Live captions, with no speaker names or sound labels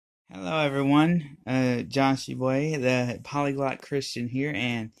Hello, everyone. Joshy Boy, the Polyglot Christian here,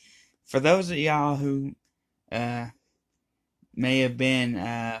 and for those of y'all who uh, may have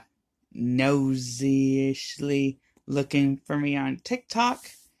been nosy-ishly looking for me on TikTok,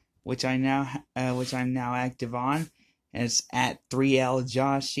 which I'm now active on, and it's at 3L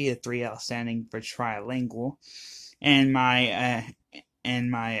Joshy, the 3L standing for trilingual, and my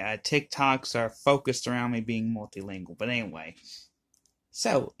TikToks are focused around me being multilingual. But anyway.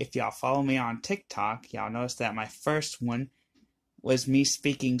 So, if y'all follow me on TikTok, y'all notice that my first one was me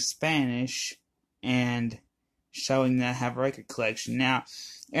speaking Spanish and showing that I have a record collection. Now,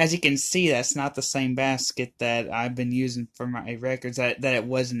 as you can see, that's not the same basket that I've been using for my records that it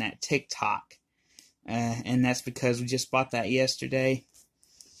was in that TikTok. And that's because we just bought that yesterday.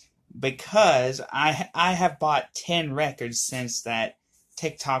 Because I have bought 10 records since that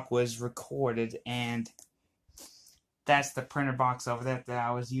TikTok was recorded, and that's the printer box over there that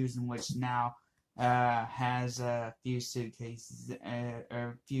I was using, which now has a few suitcases, or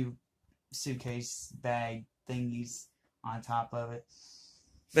a few suitcase bag thingies on top of it.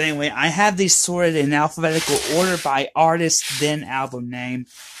 But anyway, I have these sorted in alphabetical order by artist, then album name,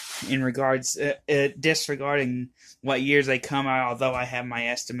 in regards, disregarding what years they come out, although I have my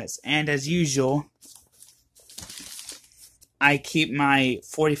estimates. And as usual, I keep my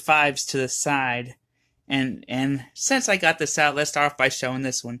 45s to the side. And since I got this out, let's start off by showing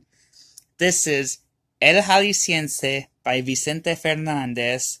this one. This is El Jalisciense by Vicente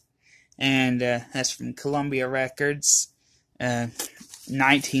Fernandez, and that's from Columbia Records,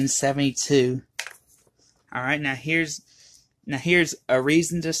 1972. All right, now here's A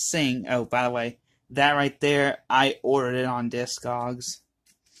Reason to Sing. Oh, by the way, that right there, I ordered it on Discogs.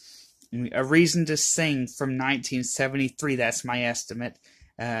 A Reason to Sing from 1973. That's my estimate.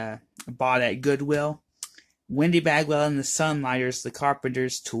 Bought at Goodwill. Wendy Bagwell and the Sunlighters, the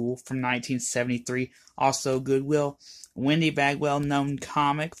Carpenter's Tool from 1973, also Goodwill. Wendy Bagwell, Known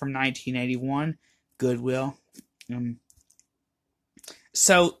Comic from 1981, Goodwill.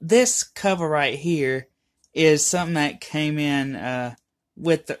 So this cover right here is something that came in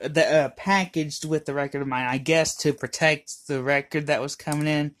with the packaged with the record of mine, I guess, to protect the record that was coming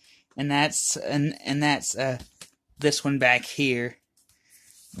in, and that's this one back here.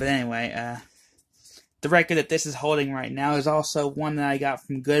 But anyway, the record that this is holding right now is also one that I got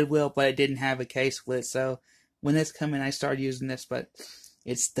from Goodwill, but it didn't have a case with it, so when this came in, I started using this. But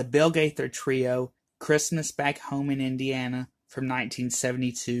it's the Bill Gaither Trio, Christmas Back Home in Indiana, from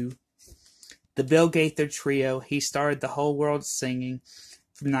 1972. The Bill Gaither Trio, He Started the Whole World Singing,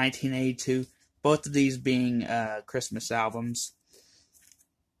 from 1982, both of these being Christmas albums.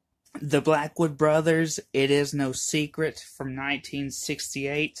 The Blackwood Brothers, It Is No Secret, from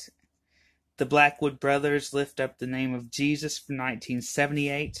 1968. The Blackwood Brothers, Lift Up the Name of Jesus, from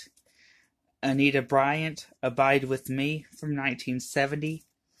 1978. Anita Bryant, Abide With Me, from 1970.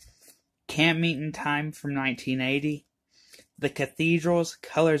 Camp Meet in Time, from 1980. The Cathedrals,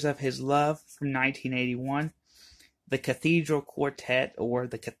 Colors of His Love, from 1981. The Cathedral Quartet, or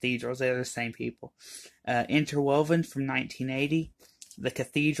the Cathedrals, they're the same people. Interwoven, from 1980. The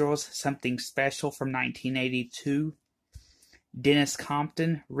Cathedrals, Something Special, from 1982. Dennis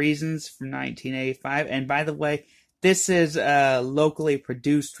Compton, Reasons, from 1985. And by the way, this is a locally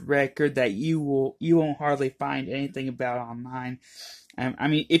produced record that you won't hardly find anything about online. I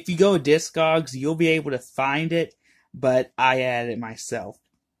mean, if you go to Discogs, you'll be able to find it, but I added it myself.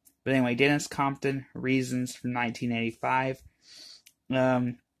 But anyway, Dennis Compton, Reasons, from 1985.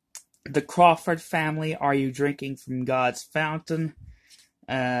 The Crawford Family, Are You Drinking from God's Fountain?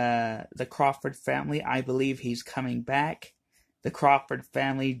 The Crawford Family, I Believe He's Coming Back. The Crawford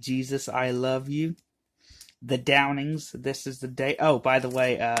Family, Jesus, I Love You. The Downings, This Is the Day. Oh, by the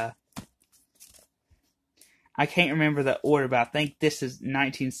way, I can't remember the order, but I think this is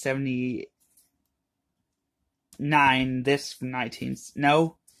 1979. This from I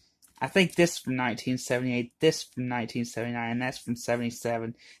think this from 1978. This from 1979, and that's from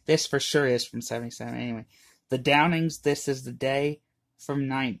 77. This for sure is from 77. Anyway, The Downings, This Is the Day, from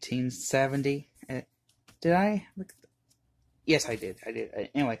 1970. Did I look? Yes, I did.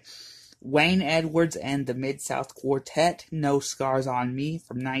 Anyway, Wayne Edwards and the Mid-South Quartet, No Scars on Me,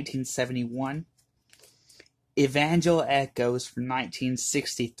 from 1971. Evangel Echoes, from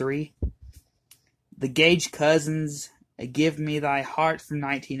 1963. The Gage Cousins, Give Me Thy Heart, from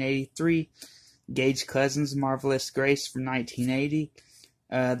 1983. Gage Cousins, Marvelous Grace, from 1980.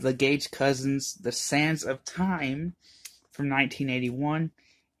 The Gage Cousins, The Sands of Time, from 1981.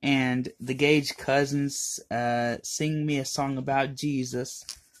 And the Gage Cousins, Sing Me a Song About Jesus,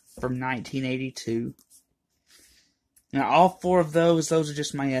 from 1982. Now, all four of those are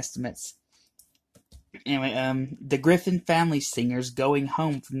just my estimates. Anyway, the Griffin Family Singers, Going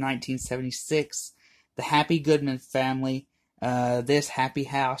Home from 1976. The Happy Goodman Family, This Happy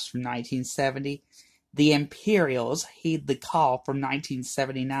House from 1970. The Imperials, Heed the Call from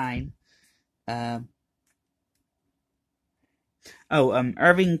 1979.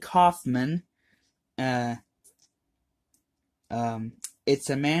 Irving Kaufman, It's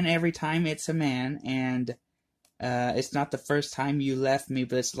a Man Every Time It's a Man, and It's Not the First Time You Left Me,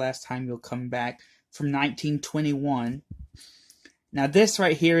 but It's the Last Time You'll Come Back from 1921. Now this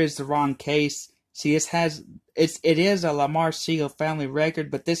right here is the wrong case. See, it is a Lamar Siegel family record,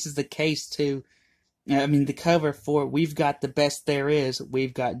 but this is the case too. I mean, the cover for We've Got the Best There Is,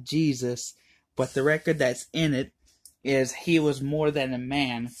 We've Got Jesus, but the record that's in it is He Was More Than a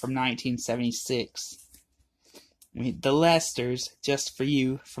Man from 1976. The Lesters, Just For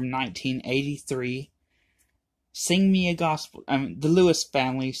You from 1983. Sing Me a Gospel, the Lewis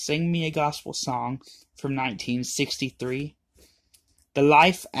Family, Sing Me a Gospel Song from 1963. The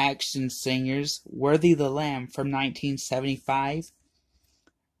Life Action Singers, Worthy the Lamb from 1975.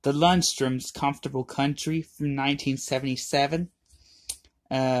 The Lundstroms, Comfortable Country from 1977.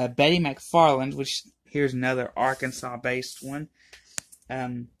 Betty McFarland, which here's another Arkansas-based one.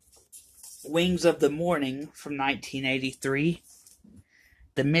 Wings of the Morning from 1983.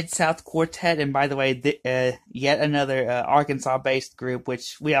 The Mid-South Quartet, and by the way, yet another Arkansas-based group,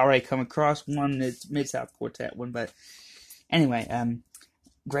 which we already come across. One is Mid-South Quartet one, but anyway,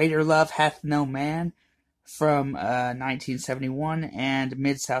 Greater Love Hath No Man from 1971, and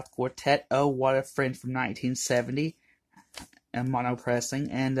Mid-South Quartet, Oh What a Friend from 1970, mono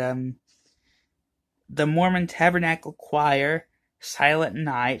pressing, and the Mormon Tabernacle Choir, Silent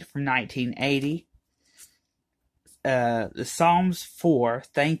Night from 1980. The Psalms 4,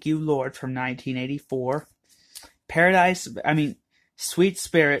 Thank You Lord from 1984. Sweet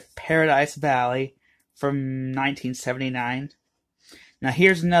Spirit, Paradise Valley from 1979. Now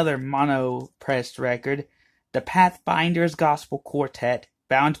here's another mono-pressed record. The Pathfinders Gospel Quartet,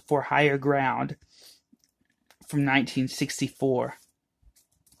 Bound for Higher Ground from 1964.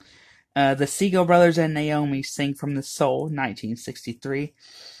 The Siegel Brothers and Naomi Sing from the Soul, 1963.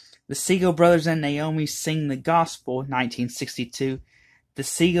 The Siegel Brothers and Naomi Sing the Gospel, 1962. The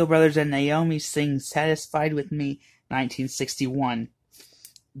Siegel Brothers and Naomi Sing Satisfied with Me, 1961.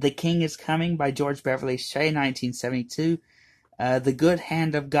 The King is Coming by George Beverly Shea, 1972. The Good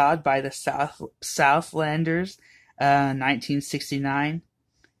Hand of God by the Southlanders, 1969.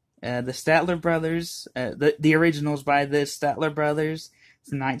 The Statler Brothers, the originals by the Statler Brothers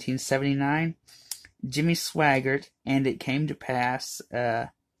from 1979. Jimmy Swaggart, And It Came to Pass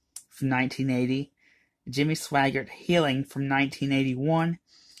from 1980. Jimmy Swaggart, Healing from 1981.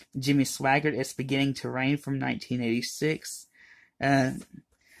 Jimmy Swaggart, It's Beginning to Rain from 1986.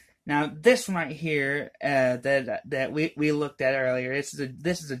 Now this one right here that we looked at earlier,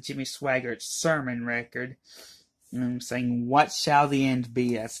 this is a Jimmy Swaggart sermon record. Saying, What Shall the End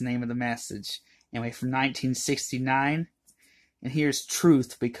Be? That's the name of the message. Anyway, from 1969. And here's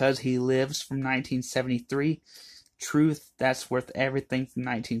Truth, Because He Lives from 1973. Truth, That's Worth Everything from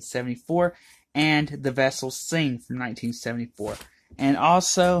 1974. And The Vessels Sing from 1974. And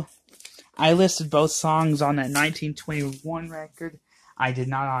also, I listed both songs on that 1921 record. I did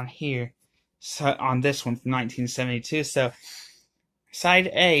not on here. So on this one from 1972. So, side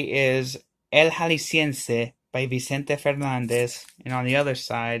A is El Jalisciense by Vicente Fernandez, and on the other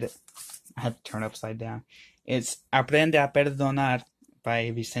side, I have to turn upside down, it's Aprende a Perdonar by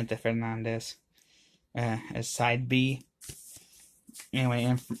Vicente Fernandez, as side B, anyway,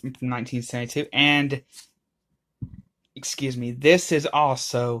 from 1972, and, excuse me, this is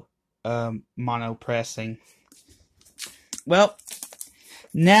also, mono pressing. Well,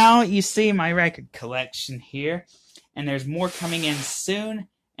 now you see my record collection here, and there's more coming in soon,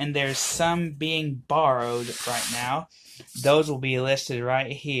 and there's some being borrowed right now. Those will be listed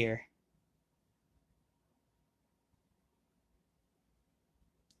right here.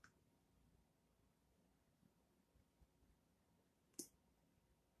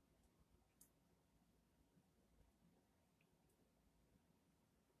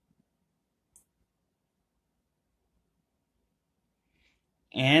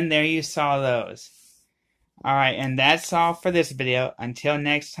 And there you saw those. Alright, and that's all for this video. Until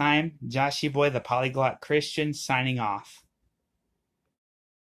next time, Joshy Boy the Polyglot Christian signing off.